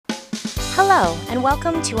Hello, and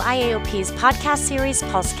welcome to IAOP's podcast series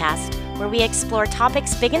Pulsecast, where we explore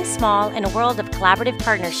topics big and small in a world of collaborative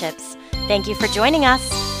partnerships. Thank you for joining us.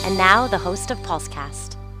 And now, the host of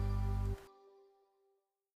Pulsecast.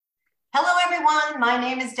 Hello, everyone. My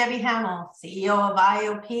name is Debbie Hamill, CEO of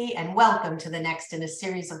IAOP, and welcome to the next in a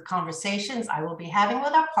series of conversations I will be having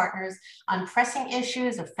with our partners on pressing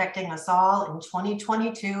issues affecting us all in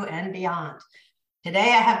 2022 and beyond. Today,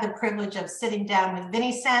 I have the privilege of sitting down with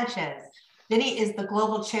Vinny Sanchez. Vinny is the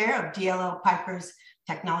global chair of DLL Piper's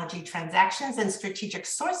Technology Transactions and Strategic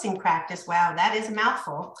Sourcing Practice. Wow, that is a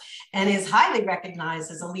mouthful, and is highly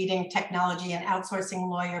recognized as a leading technology and outsourcing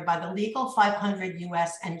lawyer by the Legal 500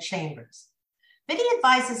 US and Chambers. Vinny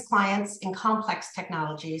advises clients in complex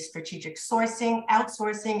technology, strategic sourcing,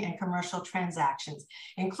 outsourcing, and commercial transactions,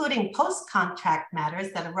 including post-contract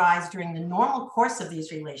matters that arise during the normal course of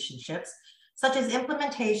these relationships, such as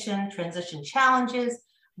implementation, transition challenges,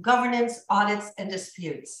 governance, audits, and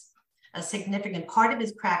disputes. A significant part of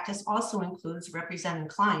his practice also includes representing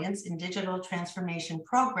clients in digital transformation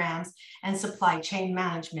programs and supply chain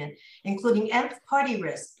management, including nth-party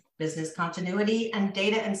risk, business continuity, and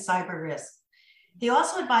data and cyber risk. He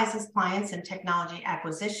also advises clients in technology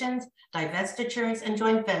acquisitions, divestitures, and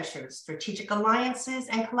joint ventures, strategic alliances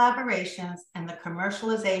and collaborations, and the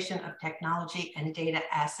commercialization of technology and data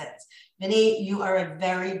assets. Vinny, you are a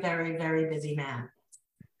very, very, very busy man.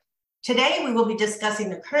 Today, we will be discussing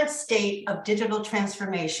the current state of digital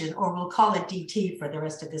transformation, or we'll call it DT for the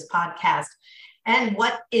rest of this podcast, and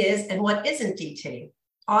what is and what isn't DT.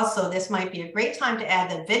 Also, this might be a great time to add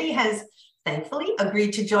that Vinny has thankfully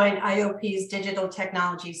agreed to join IAOP's Digital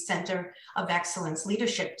Technology Center of Excellence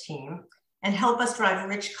leadership team and help us drive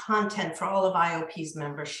rich content for all of IAOP's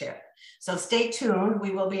membership. So stay tuned. We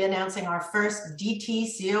will be announcing our first DT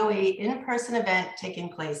COE in-person event taking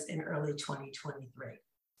place in early 2023.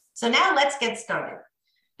 So now let's get started.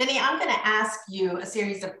 Vinny, I'm going to ask you a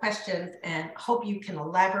series of questions and hope you can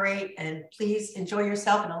elaborate, and please enjoy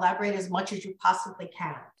yourself and elaborate as much as you possibly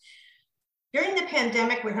can. During the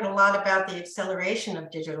pandemic, we heard a lot about the acceleration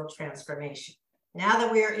of digital transformation. Now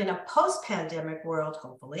that we're in a post-pandemic world,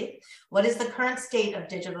 hopefully, what is the current state of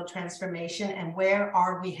digital transformation and where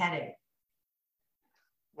are we heading?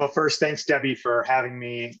 Well, first, thanks, Debbie, for having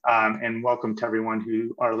me, and welcome to everyone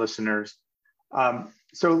who are listeners.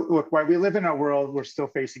 So look, while we live in a world, we're still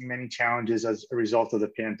facing many challenges as a result of the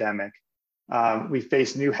pandemic. We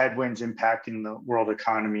face new headwinds impacting the world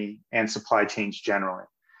economy and supply chains generally.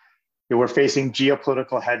 We're facing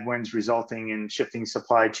geopolitical headwinds resulting in shifting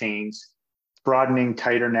supply chains, broadening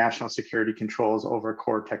tighter national security controls over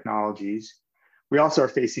core technologies. We also are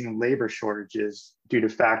facing labor shortages due to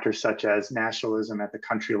factors such as nationalism at the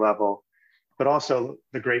country level, but also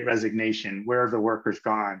the Great Resignation, where have the workers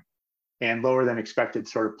gone, and lower than expected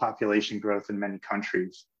sort of population growth in many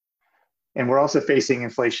countries. And we're also facing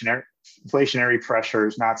inflationary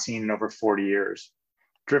pressures not seen in over 40 years,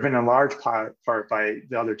 driven in large part by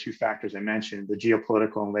the other two factors I mentioned, the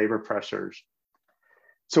geopolitical and labor pressures.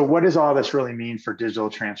 So what does all this really mean for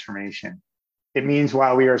digital transformation? It means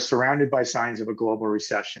while we are surrounded by signs of a global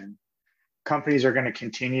recession, companies are going to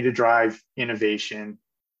continue to drive innovation,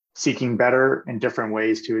 seeking better and different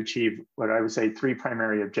ways to achieve what I would say three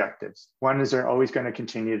primary objectives. One is they're always going to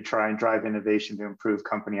continue to try and drive innovation to improve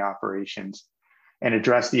company operations and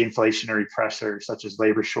address the inflationary pressures such as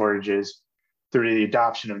labor shortages through the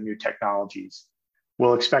adoption of new technologies.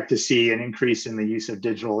 We'll expect to see an increase in the use of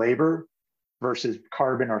digital labor versus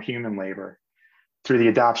carbon or human labor through the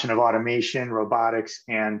adoption of automation, robotics,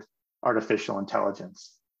 and artificial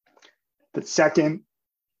intelligence. The second,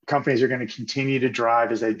 companies are going to continue to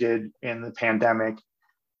drive, as they did in the pandemic,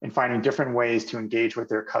 and finding different ways to engage with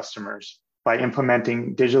their customers by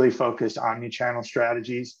implementing digitally focused omnichannel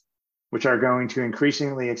strategies, which are going to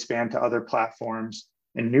increasingly expand to other platforms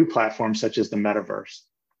and new platforms such as the metaverse.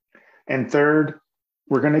 And third,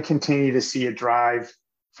 we're going to continue to see a drive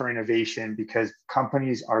for innovation because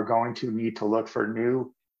companies are going to need to look for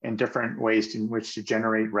new and different ways in which to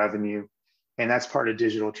generate revenue. And that's part of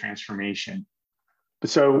digital transformation.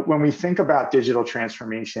 So when we think about digital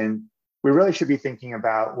transformation, we really should be thinking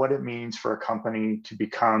about what it means for a company to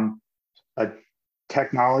become a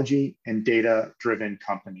technology and data-driven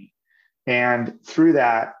company. And through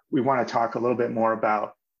that, we want to talk a little bit more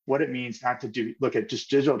about what it means not to look at just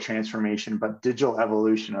digital transformation, but digital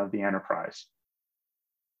evolution of the enterprise.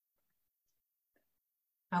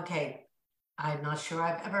 Okay, I'm not sure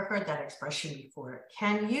I've ever heard that expression before.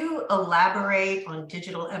 Can you elaborate on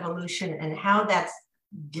digital evolution and how that's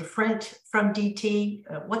different from DT?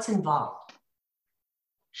 What's involved?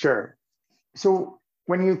 Sure. So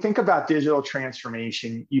when you think about digital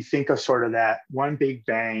transformation, you think of sort of that one big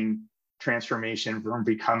bang transformation from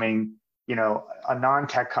becoming, a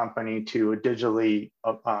non-tech company to a digitally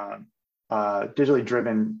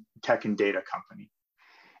driven tech and data company.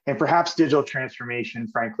 And perhaps digital transformation,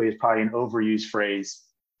 frankly, is probably an overused phrase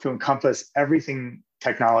to encompass everything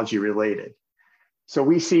technology related. So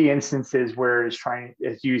we see instances where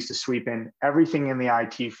it's used to sweep in everything in the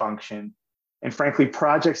IT function, and frankly,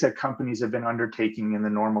 projects that companies have been undertaking in the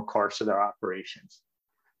normal course of their operations.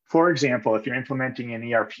 For example, if you're implementing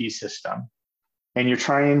an ERP system and you're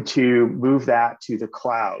trying to move that to the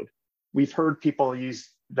cloud, we've heard people use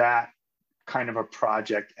that kind of a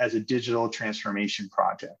project as a digital transformation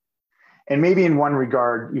project. And maybe in one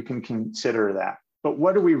regard, you can consider that. But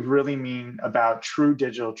what do we really mean about true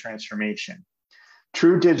digital transformation?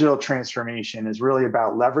 True digital transformation is really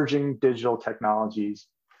about leveraging digital technologies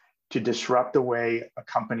to disrupt the way a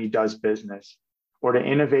company does business or to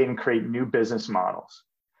innovate and create new business models.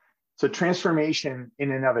 So transformation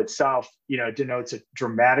in and of itself, denotes a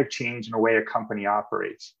dramatic change in the way a company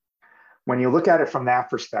operates. When you look at it from that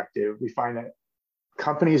perspective, we find that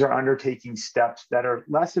companies are undertaking steps that are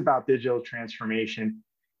less about digital transformation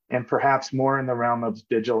and perhaps more in the realm of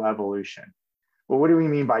digital evolution. Well, what do we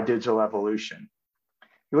mean by digital evolution?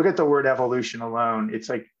 You look at the word evolution alone, it's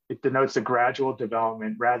like it denotes a gradual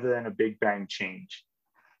development rather than a big bang change.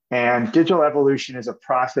 And digital evolution is a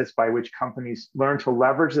process by which companies learn to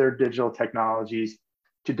leverage their digital technologies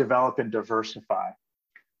to develop and diversify.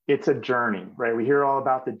 It's a journey, right? We hear all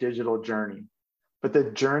about the digital journey, but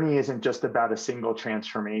the journey isn't just about a single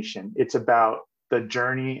transformation. It's about the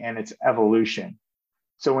journey and its evolution.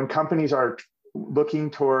 So when companies are looking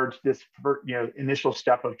towards this initial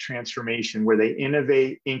step of transformation where they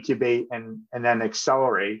innovate, incubate, and then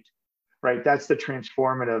accelerate, right? That's the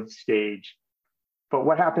transformative stage. But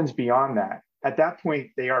what happens beyond that? At that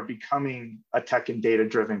point, they are becoming a tech and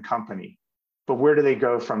data-driven company. But where do they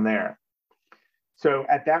go from there? So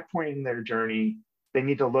at that point in their journey, they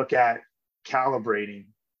need to look at calibrating,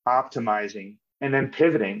 optimizing, and then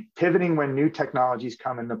pivoting when new technologies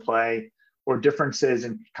come into play or differences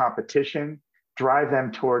in competition drive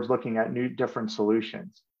them towards looking at new different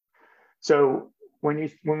solutions. So when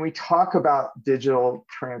we talk about digital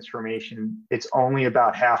transformation, it's only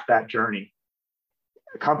about half that journey.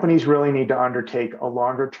 Companies really need to undertake a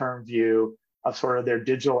longer term view of sort of their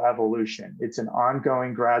digital evolution. It's an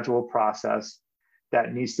ongoing gradual process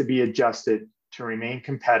that needs to be adjusted to remain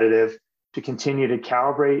competitive, to continue to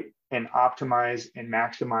calibrate and optimize and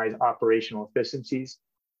maximize operational efficiencies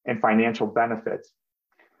and financial benefits.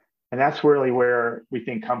 And that's really where we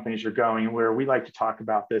think companies are going, and where we like to talk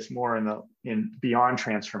about this more in beyond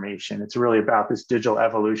transformation. It's really about this digital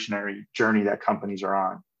evolutionary journey that companies are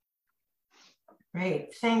on.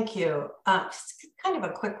 Great, thank you. Kind of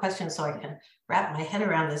a quick question so I can wrap my head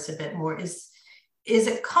around this a bit more. Is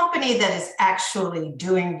a company that is actually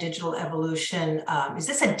doing digital evolution, is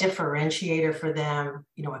this a differentiator for them,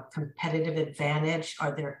 a competitive advantage?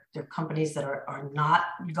 Are there companies that are not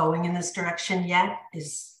going in this direction yet?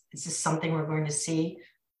 Is this something we're going to see?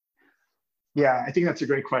 Yeah, I think that's a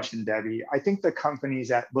great question, Debbie. I think the companies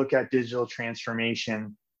that look at digital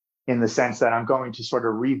transformation in the sense that I'm going to sort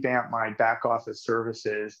of revamp my back office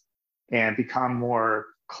services and become more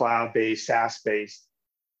cloud-based, SaaS-based,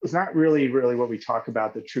 is not really what we talk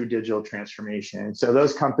about, the true digital transformation. And so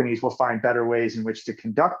those companies will find better ways in which to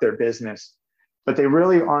conduct their business, but they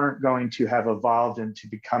really aren't going to have evolved into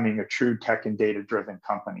becoming a true tech and data-driven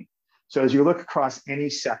company. So as you look across any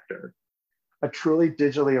sector, a truly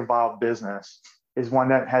digitally evolved business is one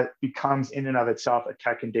that becomes in and of itself a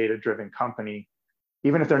tech and data-driven company,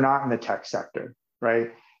 even if they're not in the tech sector,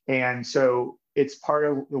 right? And so it's part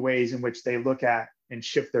of the ways in which they look at and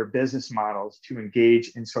shift their business models to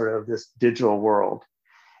engage in sort of this digital world.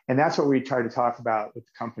 And that's what we try to talk about with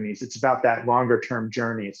the companies. It's about that longer term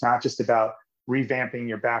journey. It's not just about revamping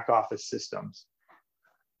your back office systems.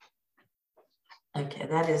 Okay,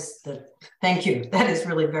 thank you. That is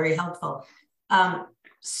really very helpful.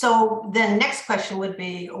 So the next question would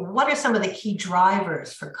be, what are some of the key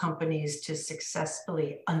drivers for companies to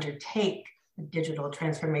successfully undertake a digital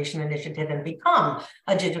transformation initiative and become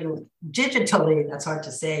a digitally, that's hard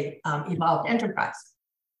to say, evolved enterprise?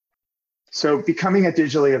 So becoming a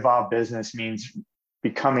digitally evolved business means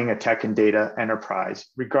becoming a tech and data enterprise,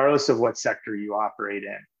 regardless of what sector you operate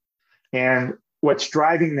in. And what's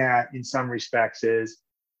driving that in some respects is,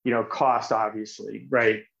 cost, obviously,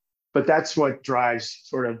 right? But that's what drives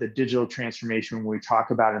sort of the digital transformation when we talk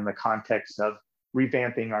about in the context of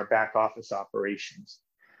revamping our back office operations.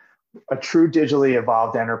 A true digitally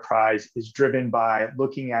evolved enterprise is driven by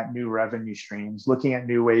looking at new revenue streams, looking at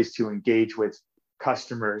new ways to engage with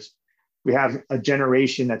customers. We have a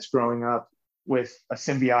generation that's growing up with a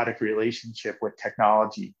symbiotic relationship with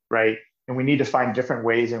technology, right? And we need to find different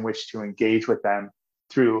ways in which to engage with them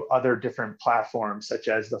through other different platforms, such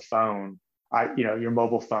as the phone, your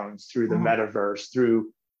mobile phones, through the metaverse,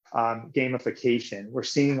 through gamification. We're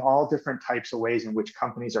seeing all different types of ways in which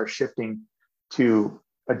companies are shifting to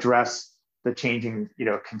address the changing,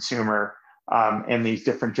 consumer and these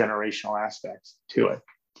different generational aspects to it.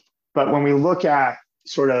 But when we look at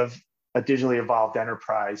sort of a digitally evolved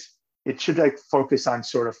enterprise, it should focus on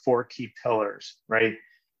sort of 4 key pillars, right?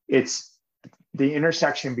 It's the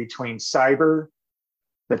intersection between cyber,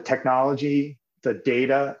 the technology, the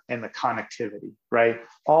data, and the connectivity, right?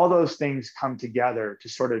 All those things come together to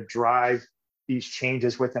sort of drive these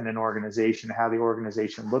changes within an organization, how the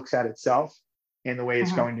organization looks at itself and the way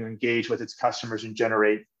it's going to engage with its customers and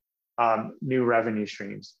generate new revenue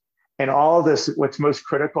streams. And all of this, what's most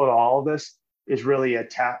critical to all of this is really a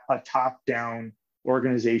top-down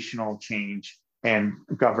organizational change and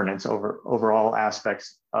governance over all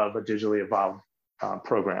aspects of a digitally evolved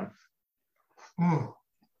program.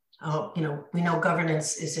 We know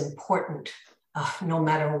governance is important no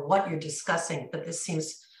matter what you're discussing, but this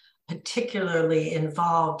seems particularly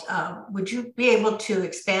involved. Would you be able to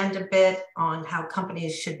expand a bit on how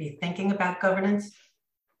companies should be thinking about governance?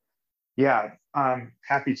 Yeah, I'm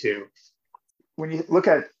happy to. When you look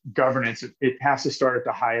at governance, it has to start at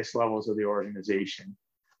the highest levels of the organization,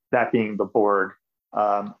 that being the board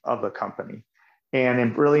of the company,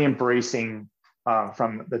 and really embracing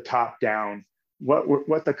from the top down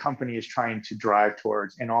what the company is trying to drive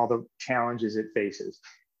towards and all the challenges it faces.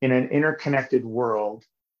 In an interconnected world,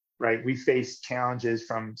 right, we face challenges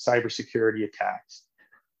from cybersecurity attacks.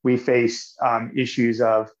 We face issues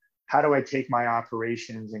of how do I take my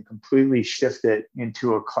operations and completely shift it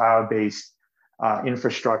into a cloud-based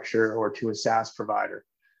infrastructure or to a SaaS provider.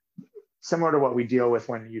 Similar to what we deal with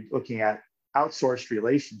when you're looking at outsourced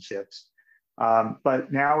relationships.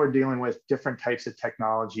 But now we're dealing with different types of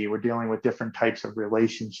technology. We're dealing with different types of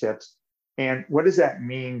relationships. And what does that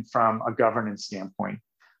mean from a governance standpoint?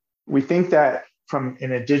 We think that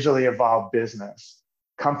in a digitally evolved business,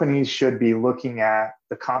 companies should be looking at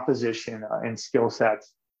the composition and skill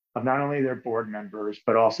sets of not only their board members,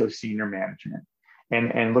 but also senior management,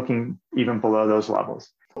 and looking even below those levels.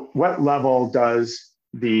 What level does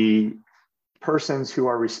the persons who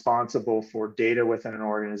are responsible for data within an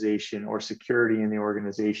organization or security in the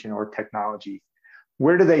organization or technology,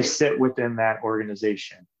 where do they sit within that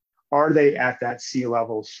organization? Are they at that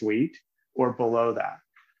C-level suite or below that?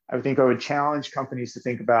 I think I would challenge companies to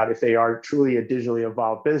think about, if they are truly a digitally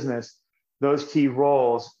evolved business, those key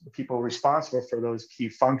roles, the people responsible for those key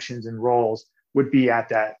functions and roles would be at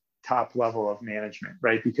that top level of management,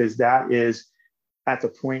 right? Because that is at the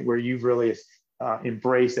point where you've really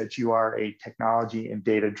embraced that you are a technology and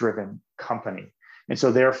data-driven company. And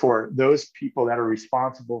so therefore, those people that are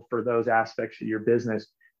responsible for those aspects of your business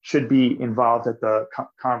should be involved at the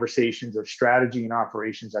conversations of strategy and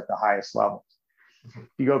operations at the highest levels.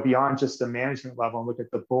 You go beyond just the management level and look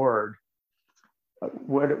at the board.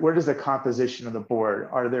 What is the composition of the board?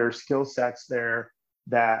 Are there skill sets there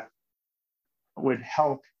that would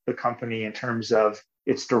help the company in terms of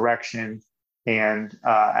its direction and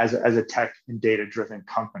as a tech and data-driven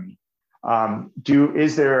company?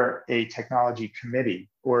 Is there a technology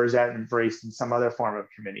committee, or is that embraced in some other form of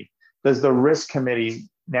committee? Does the risk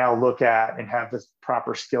committee now look at and have the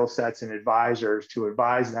proper skill sets and advisors to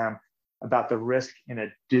advise them about the risk in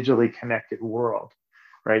a digitally connected world,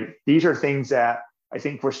 right? These are things that I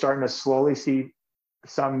think we're starting to slowly see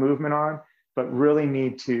some movement on, but really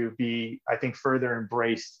need to be, I think, further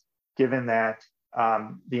embraced, given that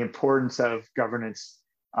the importance of governance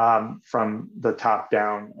from the top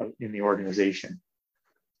down in the organization.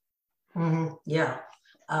 Yeah,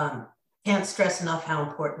 can't stress enough how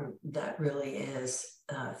important that really is.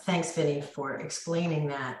 Thanks, Vinny, for explaining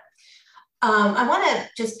that. I want to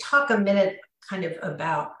just talk a minute kind of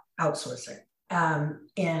about outsourcing.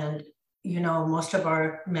 And, most of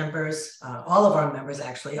our members, all of our members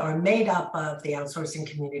actually, are made up of the outsourcing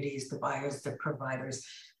communities, the buyers, the providers,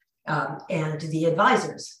 and the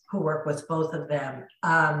advisors who work with both of them.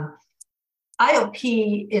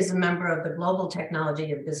 IOP is a member of the Global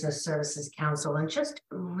Technology and Business Services Council. And just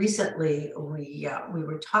recently, we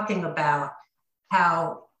were talking about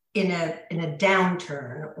how in a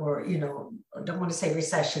downturn, or, I don't want to say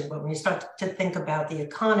recession, but when you start to think about the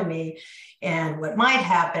economy and what might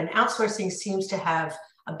happen, outsourcing seems to have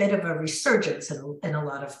a bit of a resurgence in a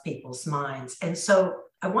lot of people's minds. And so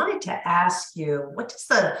I wanted to ask you, what does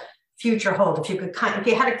the future hold? If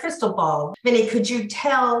you had a crystal ball, Vinny, could you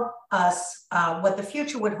tell us what the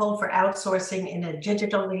future would hold for outsourcing in a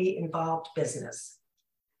digitally involved business?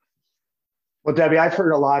 Well, Debbie, I've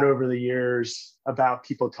heard a lot over the years about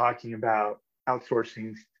people talking about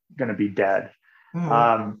outsourcing going to be dead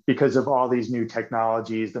because of all these new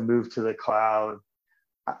technologies, the move to the cloud.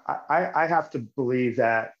 I have to believe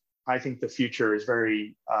that I think the future is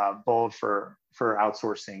very bold for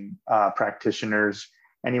outsourcing practitioners,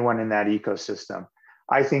 anyone in that ecosystem.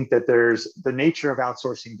 I think that the nature of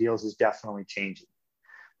outsourcing deals is definitely changing,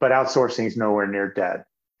 but outsourcing is nowhere near dead.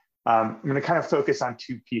 I'm going to kind of focus on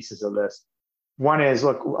two pieces of this. One is,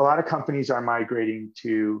 look, a lot of companies are migrating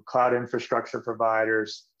to cloud infrastructure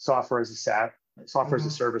providers, software as a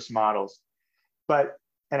service models.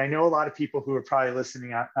 And I know a lot of people who are probably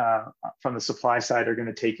listening from the supply side are going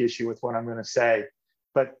to take issue with what I'm going to say,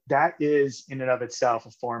 but that is in and of itself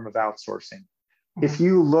a form of outsourcing. If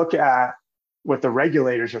you look at what the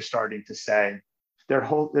regulators are starting to say,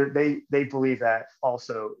 they believe that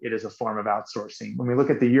also it is a form of outsourcing. When we look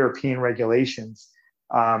at the European regulations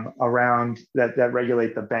around that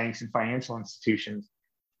regulate the banks and financial institutions,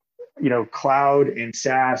 cloud and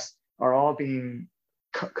SaaS are all being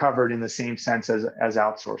covered in the same sense as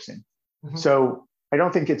outsourcing. So I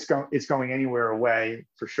don't think it's going anywhere away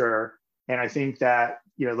for sure. And I think that,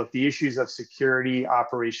 look, the issues of security,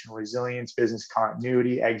 operational resilience, business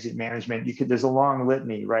continuity, exit management, there's a long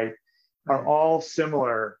litany, right? Are all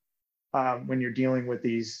similar when you're dealing with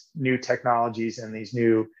these new technologies and these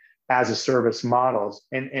new as a service models.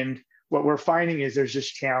 And what we're finding is there's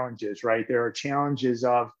just challenges, right? There are challenges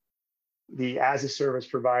of the as a service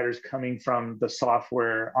providers coming from the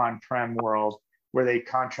software on-prem world where they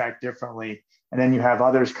contract differently. And then you have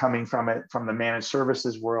others coming from the managed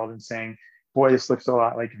services world and saying, boy, this looks a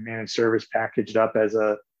lot like a managed service packaged up as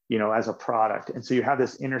a product. And so you have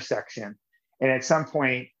this intersection. And at some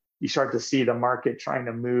point, you start to see the market trying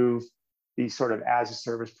to move these sort of as a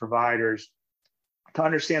service providers to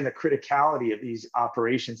understand the criticality of these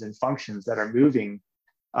operations and functions that are moving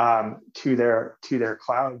to their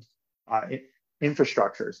cloud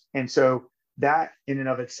infrastructures. And so that in and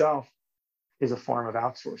of itself is a form of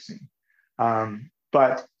outsourcing.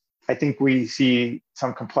 But I think we see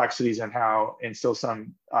some complexities in how, and still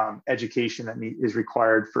some education that is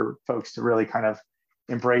required for folks to really kind of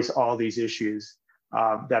embrace all these issues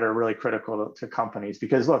that are really critical to companies.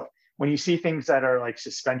 Because look, when you see things that are like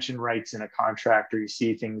suspension rights in a contract, or you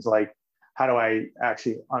see things like, how do I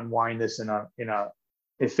actually unwind this in a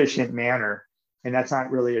efficient manner? And that's not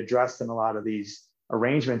really addressed in a lot of these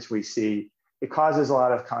arrangements we see. It causes a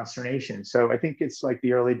lot of consternation. So I think it's like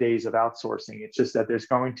the early days of outsourcing. It's just that there's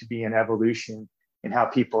going to be an evolution in how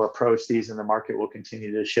people approach these, and the market will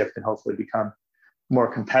continue to shift and hopefully become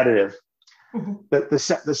more competitive.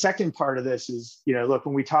 The second part of this is, look,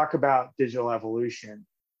 when we talk about digital evolution,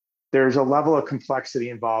 there's a level of complexity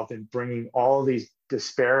involved in bringing all of these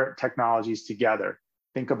disparate technologies together.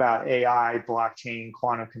 Think about AI, blockchain,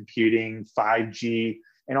 quantum computing, 5G,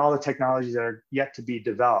 and all the technologies that are yet to be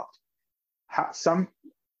developed. Some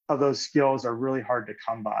of those skills are really hard to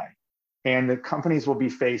come by. And the companies will be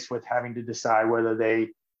faced with having to decide whether they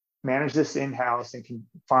manage this in-house and can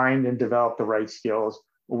find and develop the right skills,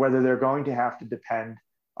 or whether they're going to have to depend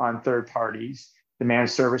on third parties, the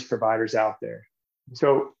managed service providers out there.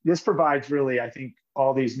 So this provides really, I think,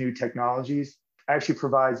 all these new technologies actually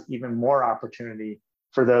provides even more opportunity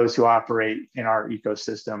for those who operate in our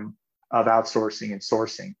ecosystem of outsourcing and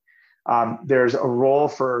sourcing. There's a role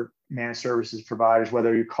for managed services providers,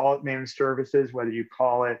 whether you call it managed services, whether you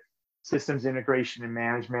call it systems integration and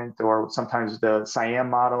management, or sometimes the SIAM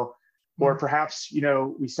model, or perhaps,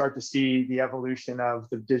 we start to see the evolution of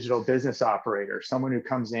the digital business operator, someone who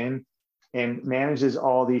comes in and manages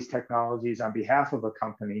all these technologies on behalf of a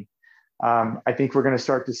company. I think we're going to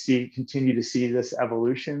start to continue to see this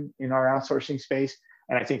evolution in our outsourcing space.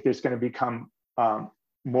 And I think there's going to become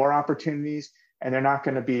more opportunities, and they're not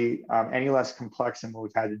going to be any less complex than what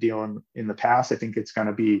we've had to deal in the past. I think it's going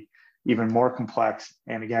to be even more complex.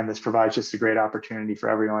 And again, this provides just a great opportunity for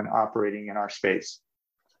everyone operating in our space.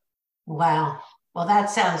 Wow. Well, that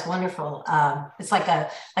sounds wonderful. It's like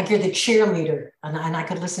you're the cheerleader, and I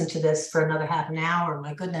could listen to this for another half an hour.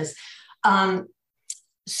 My goodness.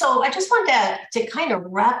 So I just wanted to kind of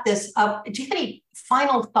wrap this up. Do you have any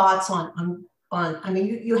final thoughts on? I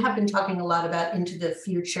mean, you have been talking a lot about into the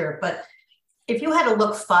future, but if you had to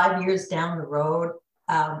look 5 years down the road,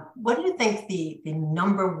 what do you think the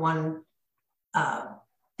number one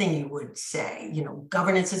thing you would say?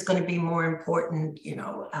 Governance is going to be more important,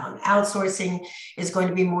 outsourcing is going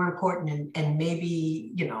to be more important, and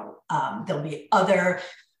maybe, there'll be other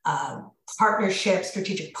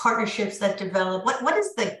strategic partnerships that develop. What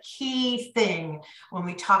is the key thing when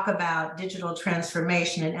we talk about digital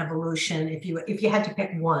transformation and evolution, if you had to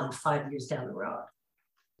pick one 5 years down the road?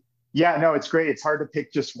 Yeah, no, it's great. It's hard to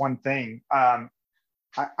pick just one thing.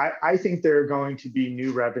 I think there are going to be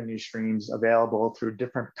new revenue streams available through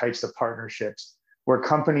different types of partnerships where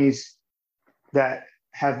companies that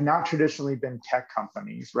have not traditionally been tech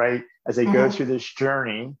companies, right, as they go through this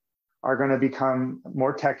journey, are going to become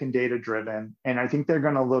more tech and data driven. And I think they're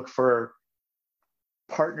going to look for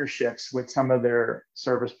partnerships with some of their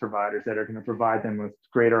service providers that are going to provide them with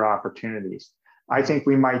greater opportunities. I think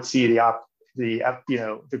we might see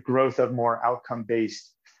the growth of more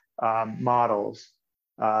outcome-based models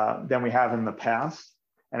than we have in the past.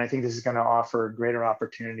 And I think this is going to offer greater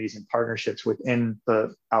opportunities and partnerships within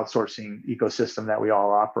the outsourcing ecosystem that we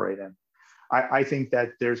all operate in. I think that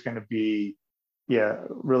there's going to be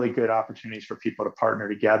really good opportunities for people to partner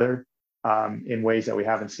together in ways that we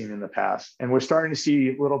haven't seen in the past. And we're starting to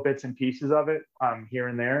see little bits and pieces of it here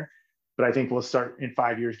and there. But I think we'll start in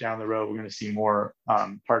 5 years down the road, we're going to see more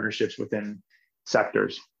partnerships within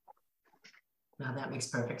sectors. Now that makes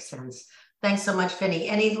perfect sense. Thanks so much, Vinny.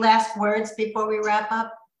 Any last words before we wrap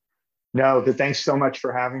up? No, but thanks so much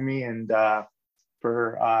for having me and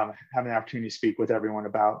for having the opportunity to speak with everyone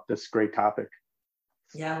about this great topic.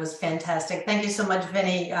 Yeah, it was fantastic. Thank you so much,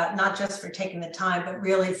 Vinny, not just for taking the time, but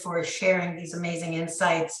really for sharing these amazing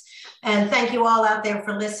insights. And thank you all out there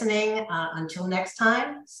for listening. Until next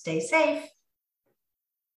time, stay safe.